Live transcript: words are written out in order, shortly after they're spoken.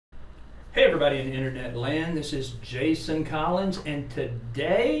Hey everybody in internet land, this is Jason Collins, and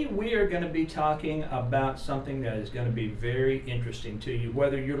today we are going to be talking about something that is going to be very interesting to you,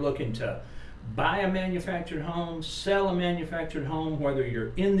 whether you're looking to buy a manufactured home, sell a manufactured home, whether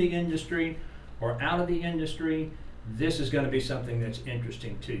you're in the industry or out of the industry. This is going to be something that's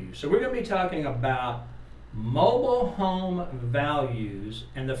interesting to you. So we're going to be talking about mobile home values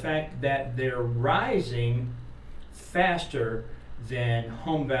and the fact that they're rising faster than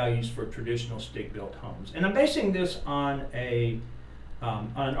home values for traditional stick-built homes. And I'm basing this on an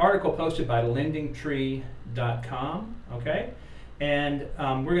article posted by lendingtree.com, okay? And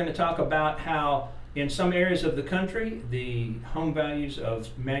we're going to talk about how in some areas of the country, the home values of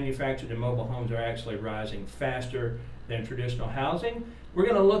manufactured and mobile homes are actually rising faster than traditional housing. We're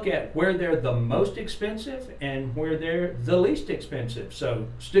going to look at where they're the most expensive and where they're the least expensive. So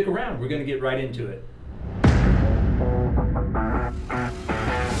stick around, we're going to get right into it.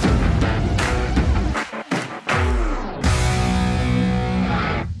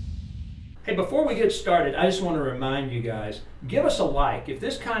 Hey, before we get started, I just want to remind you guys, give us a like. If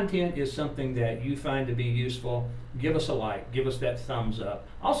this content is something that you find to be useful, give us a like, give us that thumbs up.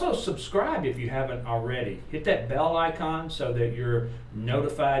 Also, subscribe if you haven't already. Hit that bell icon so that you're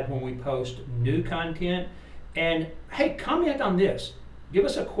notified when we post new content. And hey, comment on this. Give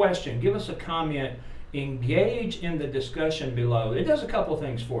us a question, give us a comment, engage in the discussion below. It does a couple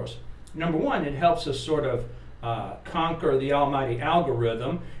things for us. Number one, it helps us sort of conquer the almighty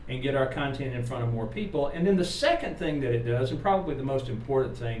algorithm and get our content in front of more people. And then the second thing that it does, and probably the most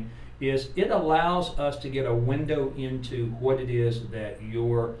important thing, is it allows us to get a window into what it is that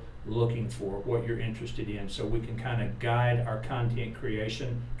you're looking for, what you're interested in, so we can kind of guide our content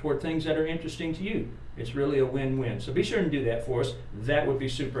creation toward things that are interesting to you. It's really a win-win. So be sure to do that for us. That would be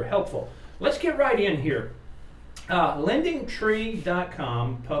super helpful. Let's get right in here.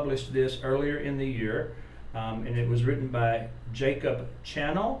 Lendingtree.com published this earlier in the year. And it was written by Jacob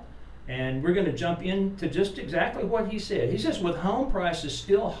Channel, and we're going to jump into just exactly what he said. He says, with home prices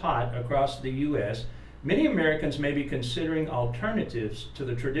still hot across the U.S., many Americans may be considering alternatives to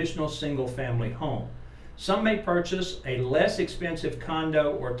the traditional single-family home. Some may purchase a less expensive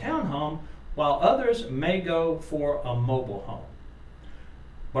condo or townhome, while others may go for a mobile home.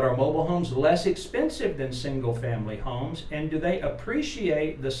 But are mobile homes less expensive than single-family homes, and do they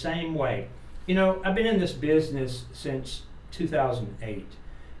appreciate the same way? You know, I've been in this business since 2008,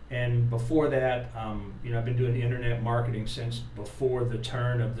 and before that, you know, I've been doing internet marketing since before the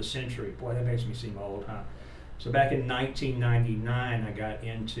turn of the century. Boy, that makes me seem old, huh? So back in 1999, I got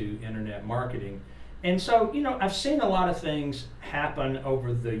into internet marketing. And so, you know, I've seen a lot of things happen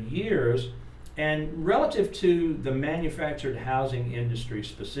over the years, and relative to the manufactured housing industry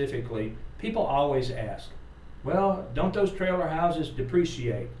specifically, people always ask, well, don't those trailer houses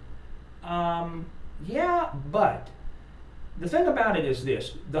depreciate? Yeah, but the thing about it is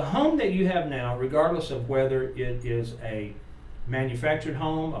this: the home that you have now, regardless of whether it is a manufactured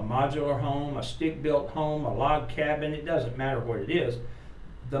home, a modular home, a stick-built home, a log cabin, it doesn't matter what it is,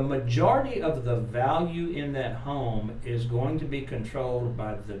 the majority of the value in that home is going to be controlled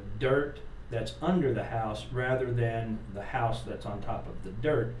by the dirt that's under the house rather than the house that's on top of the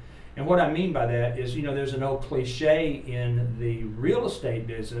dirt. And what I mean by that is, you know, there's an old cliche in the real estate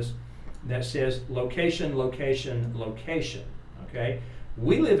business that says location, location, location, okay?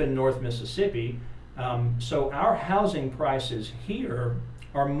 We live in North Mississippi, so our housing prices here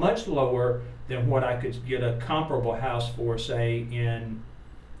are much lower than what I could get a comparable house for, say, in,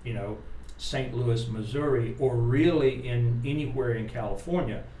 you know, St. Louis, Missouri, or really in anywhere in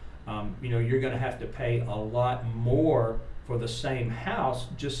California. You know, you're gonna have to pay a lot more for the same house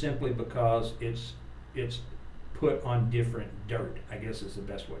just simply because it's put on different dirt, I guess is the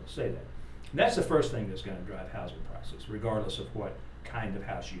best way to say that. And that's the first thing that's going to drive housing prices, regardless of what kind of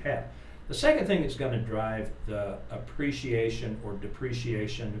house you have. The second thing that's going to drive the appreciation or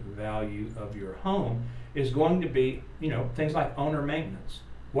depreciation value of your home is going to be, you know, things like owner maintenance.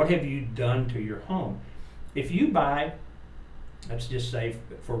 What have you done to your home? If you buy, let's just say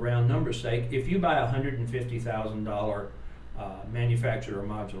for round numbers sake, if you buy a $150,000 manufactured or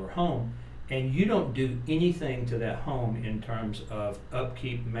modular home, and you don't do anything to that home in terms of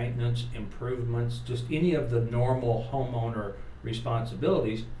upkeep, maintenance, improvements, just any of the normal homeowner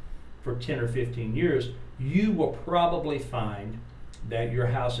responsibilities for 10 or 15 years, you will probably find that your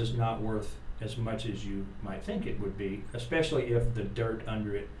house is not worth as much as you might think it would be, especially if the dirt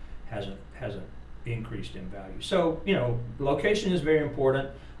under it hasn't increased in value. So, you know, location is very important.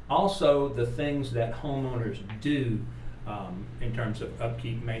 Also, the things that homeowners do in terms of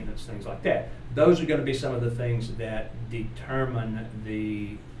upkeep, maintenance, things like that. Those are going to be some of the things that determine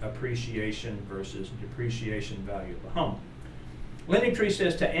the appreciation versus depreciation value of the home. LendingTree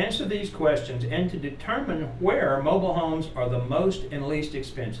says to answer these questions and to determine where mobile homes are the most and least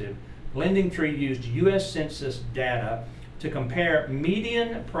expensive, LendingTree used U.S. Census data to compare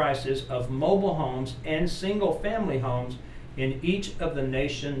median prices of mobile homes and single-family homes in each of the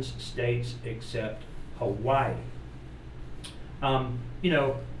nation's states except Hawaii. You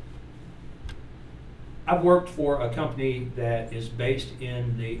know, I've worked for a company that is based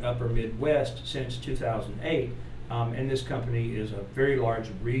in the upper Midwest since 2008, and this company is a very large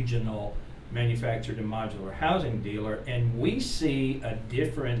regional manufactured and modular housing dealer, and we see a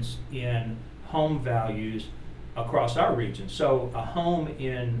difference in home values across our region. So a home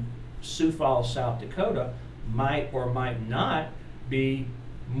in Sioux Falls, South Dakota might or might not be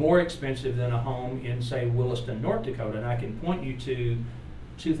more expensive than a home in, say, Williston, North Dakota. And I can point you to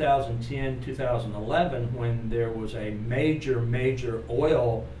 2010, 2011, when there was a major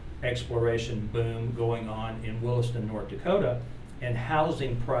oil exploration boom going on in Williston, North Dakota, and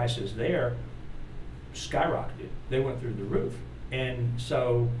housing prices there skyrocketed. They went through the roof. And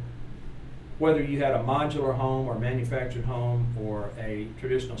so whether you had a modular home or manufactured home or a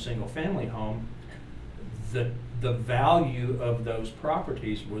traditional single-family home, the value of those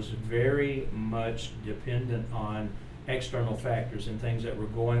properties was very much dependent on external factors and things that were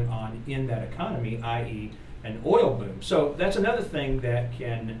going on in that economy, i.e. an oil boom. So that's another thing that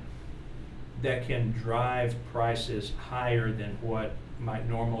can drive prices higher than what might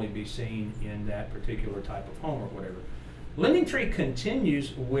normally be seen in that particular type of home or whatever. LendingTree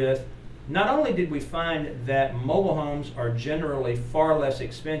continues with, not only did we find that mobile homes are generally far less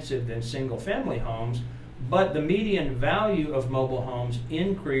expensive than single-family homes, but the median value of mobile homes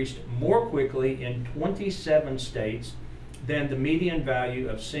increased more quickly in 27 states than the median value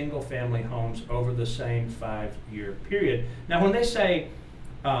of single-family homes over the same 5-year period. Now, when they say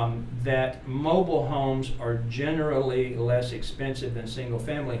that mobile homes are generally less expensive than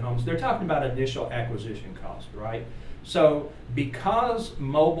single-family homes, they're talking about initial acquisition cost, right? So because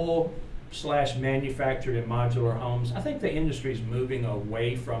mobile / manufactured and modular homes, I think the industry is moving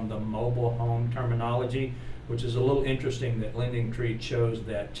away from the mobile home terminology, which is a little interesting that LendingTree chose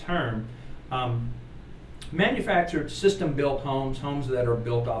that term. Manufactured system-built homes, homes that are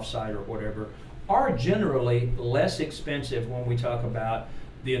built off-site or whatever, are generally less expensive when we talk about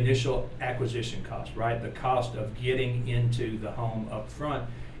the initial acquisition cost, right? The cost of getting into the home up front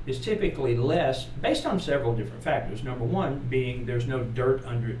is typically less based on several different factors. Number one being there's no dirt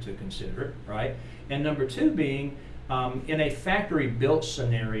under it to consider, right? And number two being in a factory built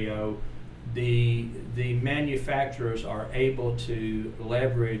scenario, the manufacturers are able to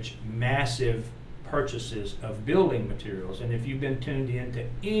leverage massive purchases of building materials. And if you've been tuned into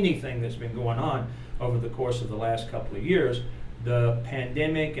anything that's been going on over the course of the last couple of years, the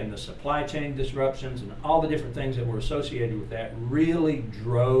pandemic and the supply chain disruptions and all the different things that were associated with that really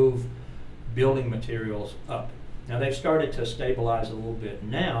drove building materials up. Now they've started to stabilize a little bit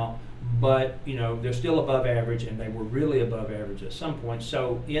now, but you know, they're still above average, and they were really above average at some point.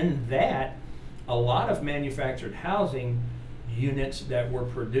 So in that, a lot of manufactured housing units that were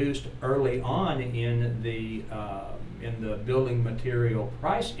produced early on in the building material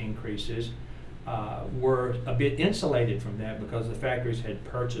price increases were a bit insulated from that, because the factories had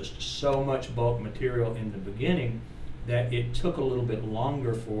purchased so much bulk material in the beginning that it took a little bit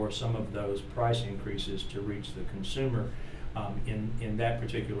longer for some of those price increases to reach the consumer in that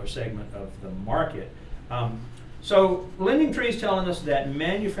particular segment of the market. So LendingTree is telling us that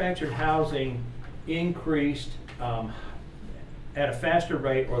manufactured housing increased at a faster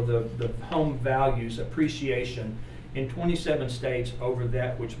rate, or the home values appreciation in 27 states over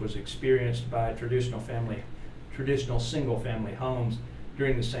that which was experienced by traditional single-family homes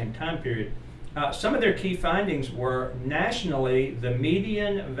during the same time period. Some of their key findings were, nationally, the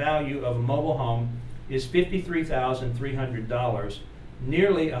median value of a mobile home is $53,300,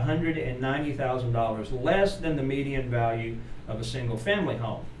 nearly $190,000 less than the median value of a single-family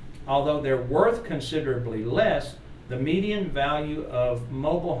home. Although they're worth considerably less, the median value of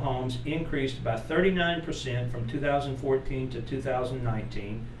mobile homes increased by 39% from 2014 to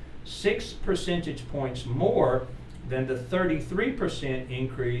 2019, 6 percentage points more than the 33%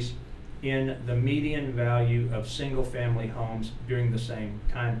 increase in the median value of single-family homes during the same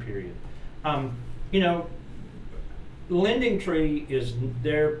time period. You know, LendingTree is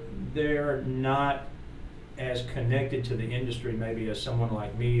they're not as connected to the industry maybe as someone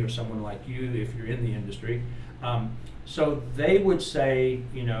like me or someone like you if you're in the industry. So they would say,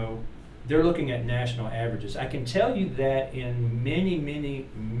 you know, they're looking at national averages. I can tell you that in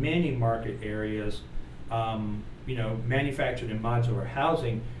many market areas, manufactured and modular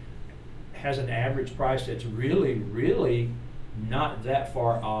housing has an average price that's really not that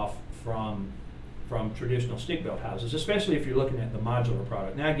far off from traditional stick-built houses, especially if you're looking at the modular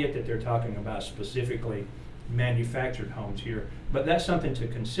product. Now I get that they're talking about specifically manufactured homes here, but that's something to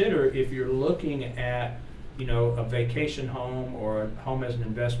consider if you're looking at a vacation home or a home as an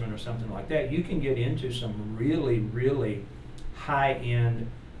investment or something like that. You can get into some really high-end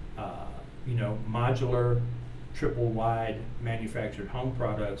modular triple wide manufactured home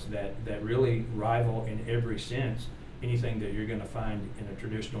products that really rival in every sense anything that you're going to find in a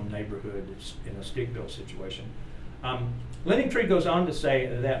traditional neighborhood in a stick-built situation. LendingTree goes on to say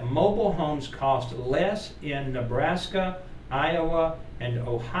that mobile homes cost less in Nebraska, Iowa, and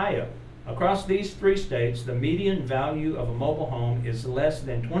Ohio. Across these 3 states, the median value of a mobile home is less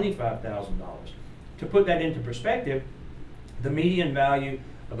than $25,000. To put that into perspective, the median value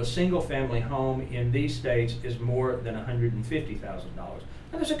of a single-family home in these states is more than $150,000.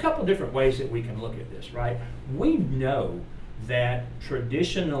 Now, there's a couple different ways that we can look at this, right? We know that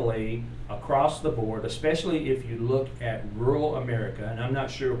traditionally across the board, especially if you look at rural America, and I'm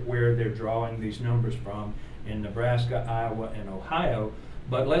not sure where they're drawing these numbers from in Nebraska, Iowa, and Ohio,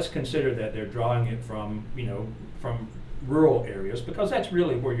 but let's consider that they're drawing it from rural areas, because that's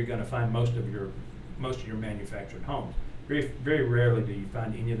really where you're going to find most of your manufactured homes. Very rarely do you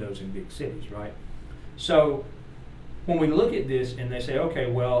find any of those in big cities, right? So when we look at this and they say,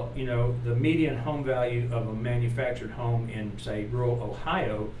 okay, well, the median home value of a manufactured home in, say, rural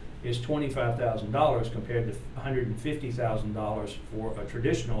Ohio is $25,000 compared to $150,000 for a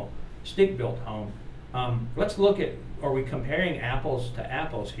traditional stick-built home. Let's look at, are we comparing apples to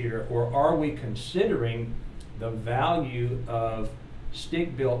apples here, or are we considering the value of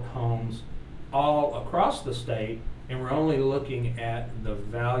stick-built homes all across the state, and we're only looking at the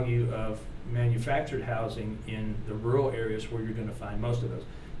value of manufactured housing in the rural areas where you're going to find most of those?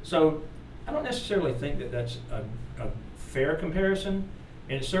 So I don't necessarily think that that's a fair comparison,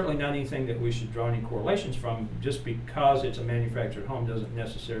 and it's certainly not anything that we should draw any correlations from. Just because it's a manufactured home doesn't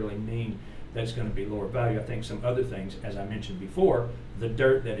necessarily mean that's going to be lower value. I think some other things, as I mentioned before, the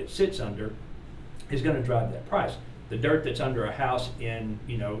dirt that it sits under is going to drive that price. The dirt that's under a house in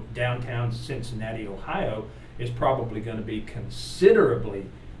downtown Cincinnati, Ohio, is probably going to be considerably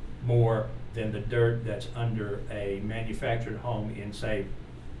more than the dirt that's under a manufactured home in, say,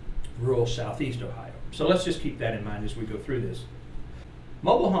 rural southeast Ohio. So let's just keep that in mind as we go through this.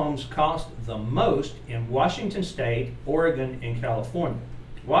 Mobile homes cost the most in Washington State, Oregon, and California.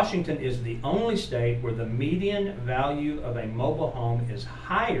 Washington is the only state where the median value of a mobile home is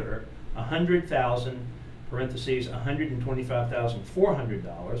higher, $100,000, parentheses,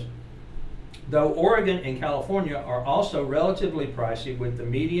 $125,400, though Oregon and California are also relatively pricey, with the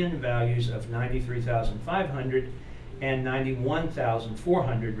median values of $93,500 and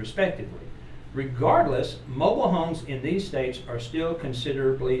 $91,400 respectively. Regardless, mobile homes in these states are still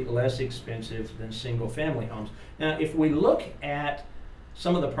considerably less expensive than single-family homes. Now, if we look at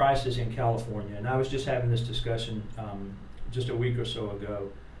some of the prices in California, and I was just having this discussion just a week or so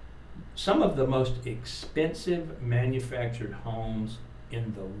ago, some of the most expensive manufactured homes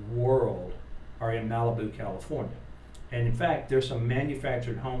in the world are in Malibu, California. And in fact, there's some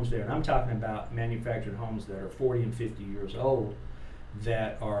manufactured homes there, and I'm talking about manufactured homes that are 40 and 50 years old,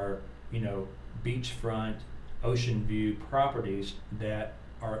 that are, beachfront, ocean view properties that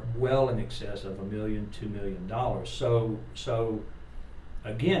are well in excess of $1 million, $2 million. So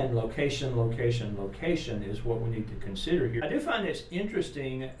again, location is what we need to consider here. I do find it's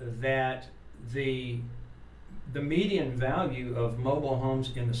interesting that the median value of mobile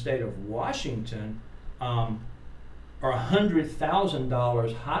homes in the state of Washington are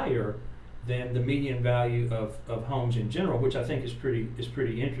 $100,000 higher than the median value of homes in general, which I think is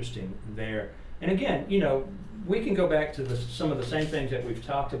pretty interesting there. And again, we can go back to some of the same things that we've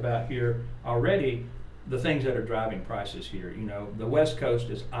talked about here already, the things that are driving prices here. The West Coast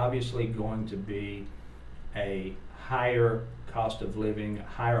is obviously going to be a higher cost of living,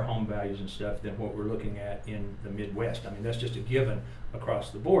 higher home values and stuff than what we're looking at in the Midwest. I mean, that's just a given across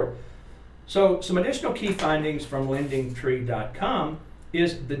the board. So some additional key findings from LendingTree.com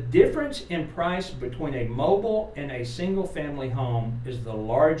is the difference in price between a mobile and a single family home is the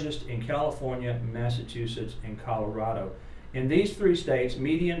largest in California, Massachusetts, and Colorado. In these 3 states,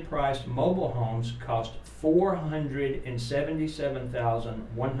 median priced mobile homes cost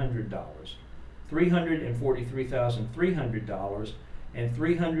 $477,100, $343,300, and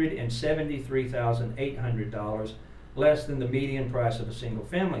 $373,800, less than the median price of a single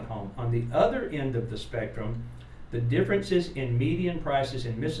family home. On the other end of the spectrum, the differences in median prices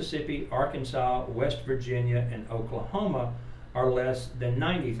in Mississippi, Arkansas, West Virginia, and Oklahoma are less than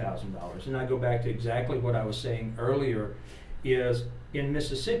 $90,000. And I go back to exactly what I was saying earlier, is in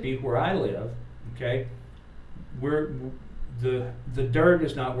Mississippi, where I live, okay, the dirt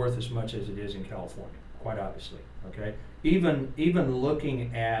is not worth as much as it is in California, quite obviously, okay? Even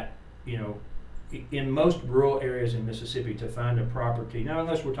looking at, you know, in most rural areas in Mississippi, to find a property, now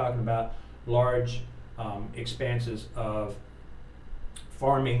unless we're talking about large expanses of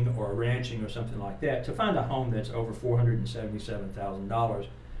farming or ranching or something like that, to find a home that's over $477,000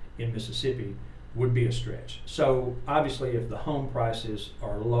 in Mississippi would be a stretch. So obviously if the home prices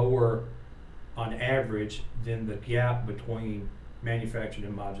are lower on average, then the gap between manufactured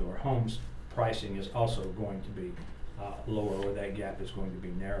and modular homes pricing is also going to be lower, or that gap is going to be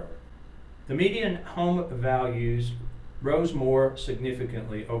narrower. The median home values rose more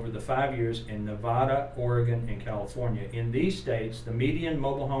significantly over the 5 years in Nevada, Oregon, and California. In these states, the median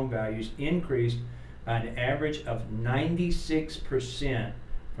mobile home values increased by an average of 96%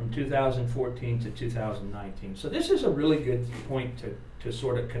 from 2014 to 2019. So this is a really good point to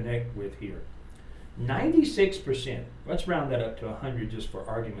sort of connect with here. 96%, let's round that up to 100 just for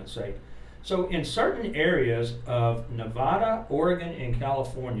argument's sake. So in certain areas of Nevada, Oregon, and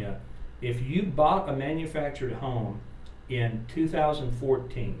California, if you bought a manufactured home in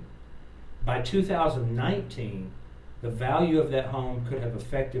 2014, by 2019, the value of that home could have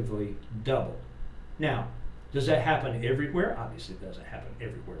effectively doubled. Now, does that happen everywhere? Obviously it doesn't happen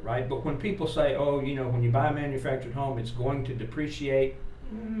everywhere, right? But when people say, oh, you know, when you buy a manufactured home, it's going to depreciate,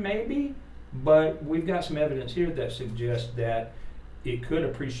 maybe, but we've got some evidence here that suggests that it could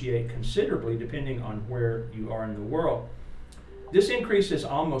appreciate considerably depending on where you are in the world. This increase is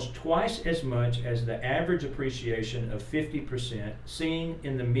almost twice as much as the average appreciation of 50% seen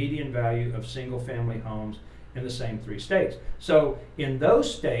in the median value of single-family homes in the same 3 states. So in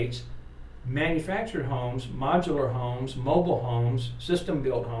those states, manufactured homes, modular homes, mobile homes,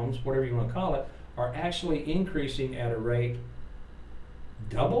 system-built homes, whatever you want to call it, are actually increasing at a rate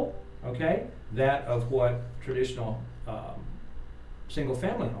double, okay, that of what traditional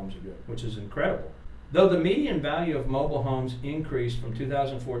single-family homes are doing, which is incredible. Though the median value of mobile homes increased from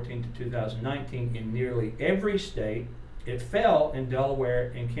 2014 to 2019 in nearly every state, it fell in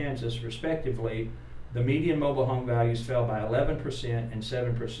Delaware and Kansas respectively. The median mobile home values fell by 11% and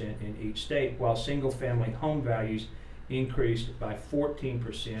 7% in each state, while single-family home values increased by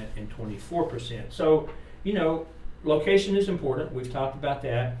 14% and 24%. So, you know, location is important. We've talked about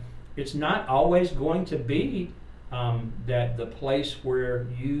that. It's not always going to be that the place where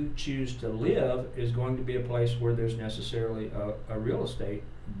you choose to live is going to be a place where there's necessarily a real estate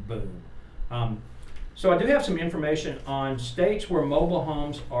boom. So I do have some information on states where mobile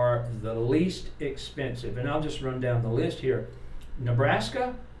homes are the least expensive, and I'll just run down the list here.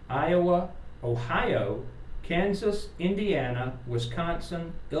 Nebraska, Iowa, Ohio, Kansas, Indiana,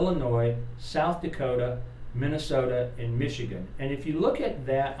 Wisconsin, Illinois, South Dakota, Minnesota, and Michigan. And if you look at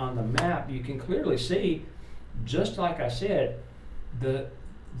that on the map, you can clearly see, just like I said, the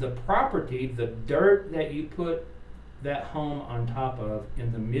property, the dirt that you put that home on top of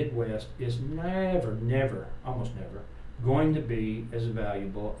in the Midwest is never, almost never, going to be as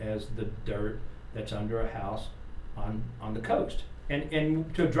valuable as the dirt that's under a house on the coast.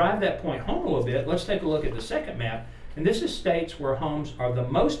 And to drive that point home a little bit, let's take a look at the second map. And this is states where homes are the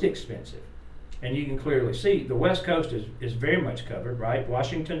most expensive. And you can clearly see the West Coast is very much covered, right?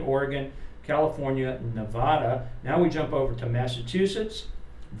 Washington, Oregon, California, Nevada. Now we jump over to Massachusetts,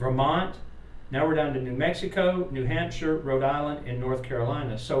 Vermont. Now we're down to New Mexico, New Hampshire, Rhode Island, and North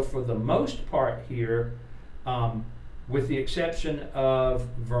Carolina. So for the most part here, with the exception of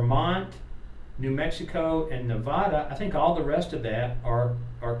Vermont, New Mexico, and Nevada, I think all the rest of that are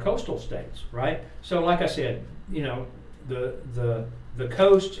coastal states, right? So like I said, you know, the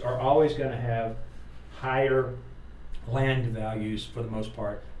coasts are always going to have higher land values for the most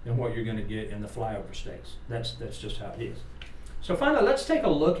part than what you're going to get in the flyover states. That's just how it is. So finally, let's take a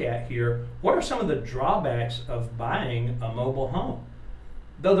look at here, what are some of the drawbacks of buying a mobile home?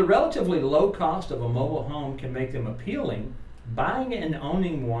 Though the relatively low cost of a mobile home can make them appealing, buying and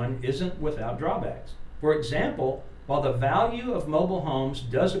owning one isn't without drawbacks. For example, while the value of mobile homes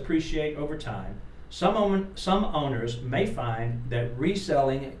does appreciate over time, some owners may find that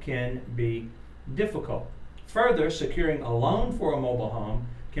reselling can be difficult. Further, securing a loan for a mobile home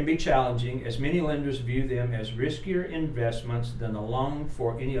can be challenging, as many lenders view them as riskier investments than a loan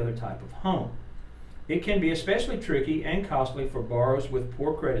for any other type of home. It can be especially tricky and costly for borrowers with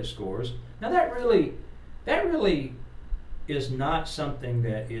poor credit scores. Now that really That really is not something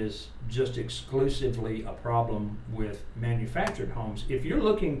that is just exclusively a problem with manufactured homes. If you're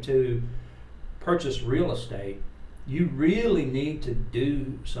looking to purchase real estate, you really need to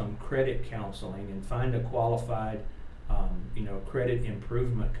do some credit counseling and find a qualified credit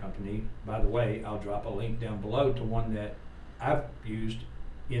improvement company. By the way, I'll drop a link down below to one that I've used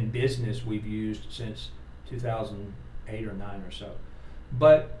in business. We've used since 2008 or 9 or so.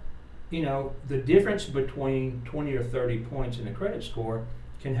 But the difference between 20 or 30 points in a credit score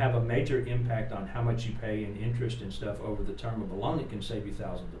can have a major impact on how much you pay in interest and stuff over the term of a loan. It can save you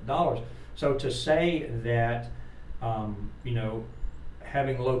thousands of dollars. So to say that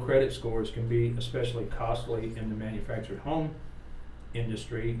having low credit scores can be especially costly in the manufactured home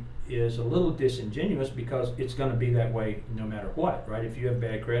industry is a little disingenuous, because it's going to be that way no matter what, right? If you have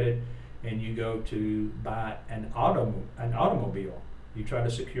bad credit and you go to buy an automobile, you try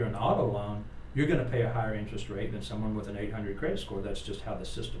to secure an auto loan, you're going to pay a higher interest rate than someone with an 800 credit score. That's just how the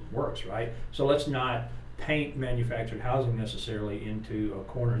system works, right? So let's not paint manufactured housing necessarily into a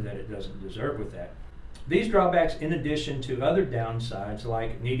corner that it doesn't deserve with that. These drawbacks, in addition to other downsides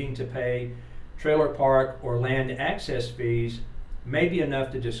like needing to pay trailer park or land access fees, may be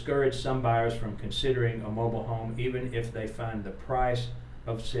enough to discourage some buyers from considering a mobile home, even if they find the price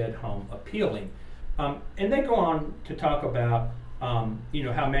of said home appealing. And they go on to talk about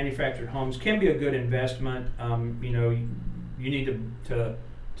how manufactured homes can be a good investment. You need to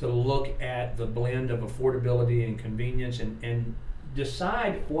look at the blend of affordability and convenience and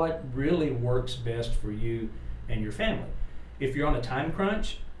decide what really works best for you and your family. If you're on a time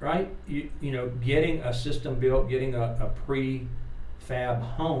crunch, right, getting a system built, getting a prefab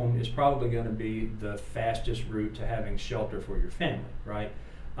home is probably going to be the fastest route to having shelter for your family, right?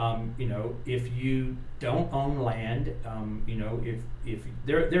 If you don't own land, if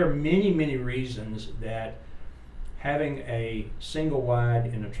there are many reasons that having a single wide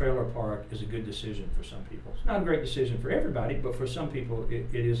in a trailer park is a good decision for some people. It's not a great decision for everybody, but for some people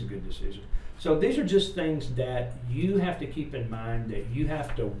it is a good decision. So these are just things that you have to keep in mind, that you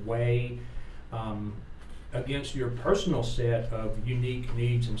have to weigh against your personal set of unique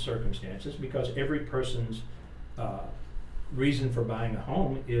needs and circumstances, because every person's reason for buying a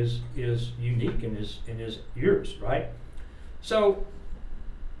home is unique and is yours, right? So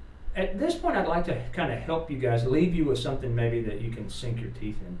at this point, I'd like to kind of help you guys, leave you with something maybe that you can sink your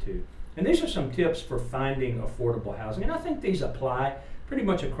teeth into. And these are some tips for finding affordable housing. And I think these apply pretty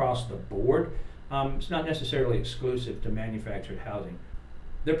much across the board. It's not necessarily exclusive to manufactured housing.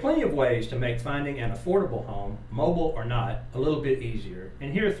 There are plenty of ways to make finding an affordable home, mobile or not, a little bit easier.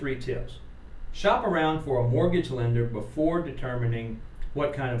 And here are 3 tips. Shop around for a mortgage lender before determining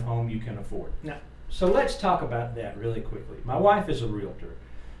what kind of home you can afford. Now, so let's talk about that really quickly. My wife is a realtor.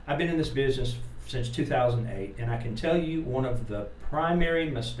 I've been in this business since 2008, and I can tell you one of the primary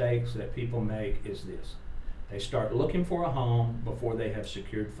mistakes that people make is this. They start looking for a home before they have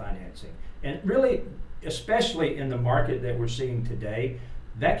secured financing. And really, especially in the market that we're seeing today,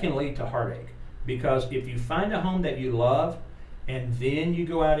 that can lead to heartache. Because if you find a home that you love, and then you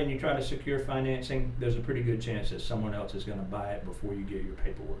go out and you try to secure financing, there's a pretty good chance that someone else is going to buy it before you get your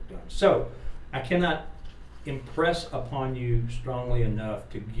paperwork done. So I cannot impress upon you strongly enough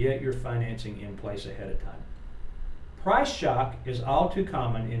to get your financing in place ahead of time. Price shock is all too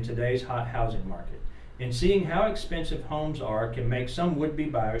common in today's hot housing market, and seeing how expensive homes are can make some would-be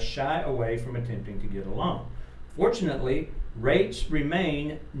buyers shy away from attempting to get a loan. Fortunately, rates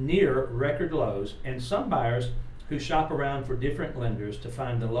remain near record lows, and some buyers who shop around for different lenders to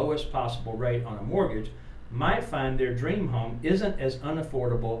find the lowest possible rate on a mortgage might find their dream home isn't as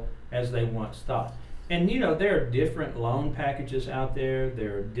unaffordable as they once thought. And there are different loan packages out there.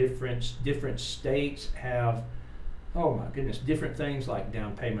 There are different states have, oh my goodness, different things like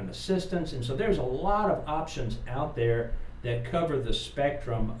down payment assistance. And so there's a lot of options out there that cover the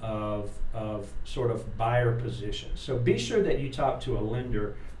spectrum of sort of buyer positions. So be sure that you talk to a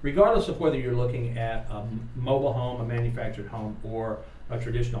lender, regardless of whether you're looking at a mobile home, a manufactured home, or a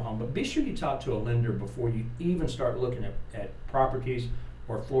traditional home. But be sure you talk to a lender before you even start looking at properties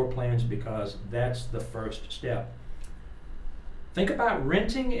or floor plans, because that's the first step. Think about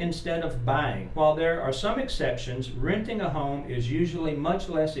renting instead of buying. While there are some exceptions, renting a home is usually much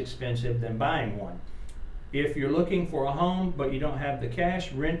less expensive than buying one. If you're looking for a home but you don't have the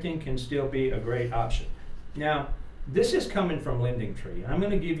cash, renting can still be a great option. Now, this is coming from LendingTree, and I'm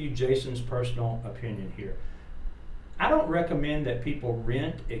going to give you Jason's personal opinion here. I don't recommend that people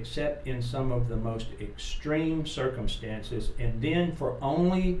rent except in some of the most extreme circumstances, and then for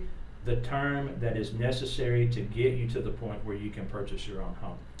only the term that is necessary to get you to the point where you can purchase your own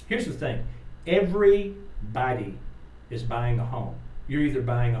home. Here's the thing. Everybody is buying a home. You're either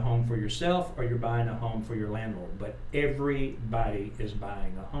buying a home for yourself or you're buying a home for your landlord, but everybody is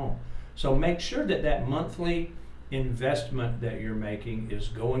buying a home. So make sure that that monthly investment that you're making is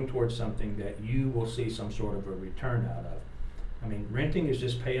going towards something that you will see some sort of a return out of. I mean, renting is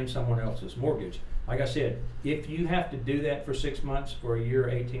just paying someone else's mortgage. Like I said, if you have to do that for 6 months or a year,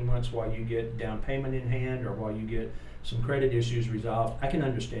 18 months while you get down payment in hand or while you get some credit issues resolved, I can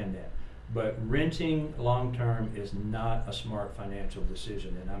understand that. But renting long term is not a smart financial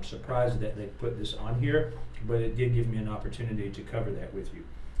decision, and I'm surprised that they put this on here, but it did give me an opportunity to cover that with you.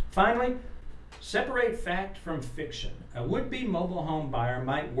 Finally, separate fact from fiction. A would-be mobile home buyer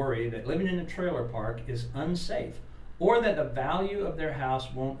might worry that living in a trailer park is unsafe, or that the value of their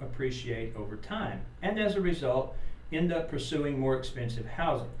house won't appreciate over time, and as a result, end up pursuing more expensive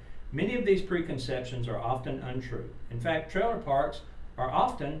housing. Many of these preconceptions are often untrue. In fact, trailer parks are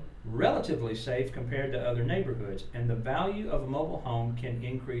often relatively safe compared to other neighborhoods, and the value of a mobile home can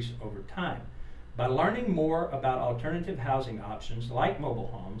increase over time. By learning more about alternative housing options like mobile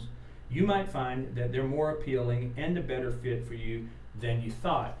homes, you might find that they're more appealing and a better fit for you than you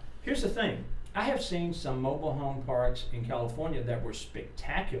thought. Here's the thing. I have seen some mobile home parks in California that were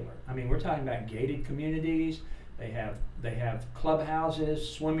spectacular. I mean, we're talking about gated communities. They have clubhouses,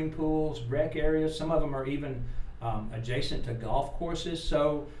 swimming pools, rec areas. Some of them are even adjacent to golf courses.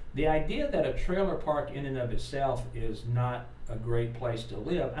 So the idea that a trailer park in and of itself is not a great place to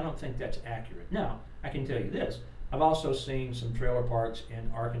live, I don't think that's accurate. Now, I can tell you this. I've also seen some trailer parks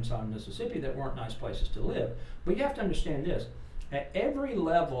in Arkansas and Mississippi that weren't nice places to live. But you have to understand this. At every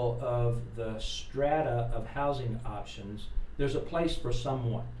level of the strata of housing options, there's a place for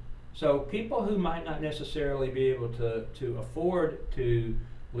someone. So people who might not necessarily be able to afford to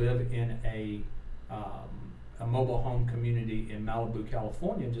live in a mobile home community in Malibu,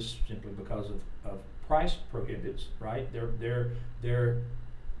 California, just simply because of price prohibits, right? Their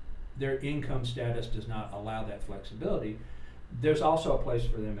income status does not allow that flexibility. There's also a place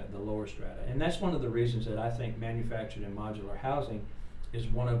for them at the lower strata. And that's one of the reasons that I think manufactured and modular housing is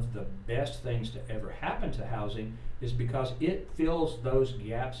one of the best things to ever happen to housing, is because it fills those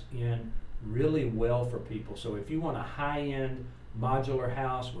gaps in really well for people. So if you want a high-end modular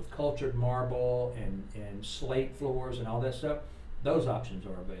house with cultured marble and slate floors and all that stuff, those options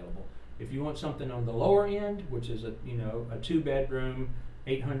are available. If you want something on the lower end, which is a 2-bedroom,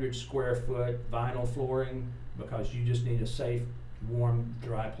 800 square foot vinyl flooring, because you just need a safe, warm,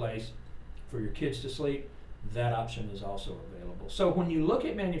 dry place for your kids to sleep, that option is also available. So when you look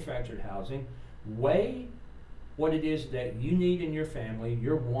at manufactured housing, weigh what it is that you need in your family,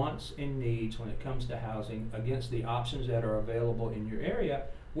 your wants and needs when it comes to housing, against the options that are available in your area,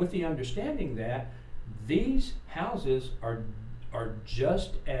 with the understanding that these houses are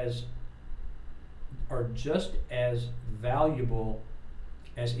just as valuable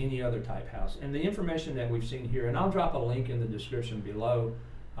as any other type house. And the information that we've seen here, and I'll drop a link in the description below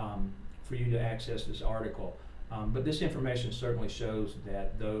for you to access this article, but this information certainly shows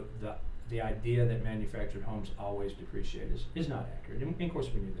that the idea that manufactured homes always depreciate is not accurate. And of course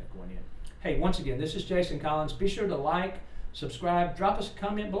we knew that going in. Hey, once again, this is Jason Collins. Be sure to like, subscribe, drop us a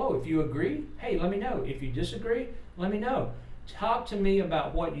comment below. If you agree, hey, let me know. If you disagree, let me know. Talk to me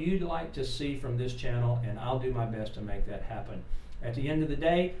about what you'd like to see from this channel, and I'll do my best to make that happen. At the end of the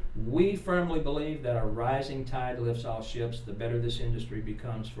day, we firmly believe that a rising tide lifts all ships. The better this industry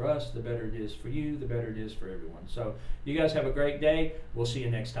becomes for us, the better it is for you, the better it is for everyone. So you guys have a great day. We'll see you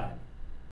next time.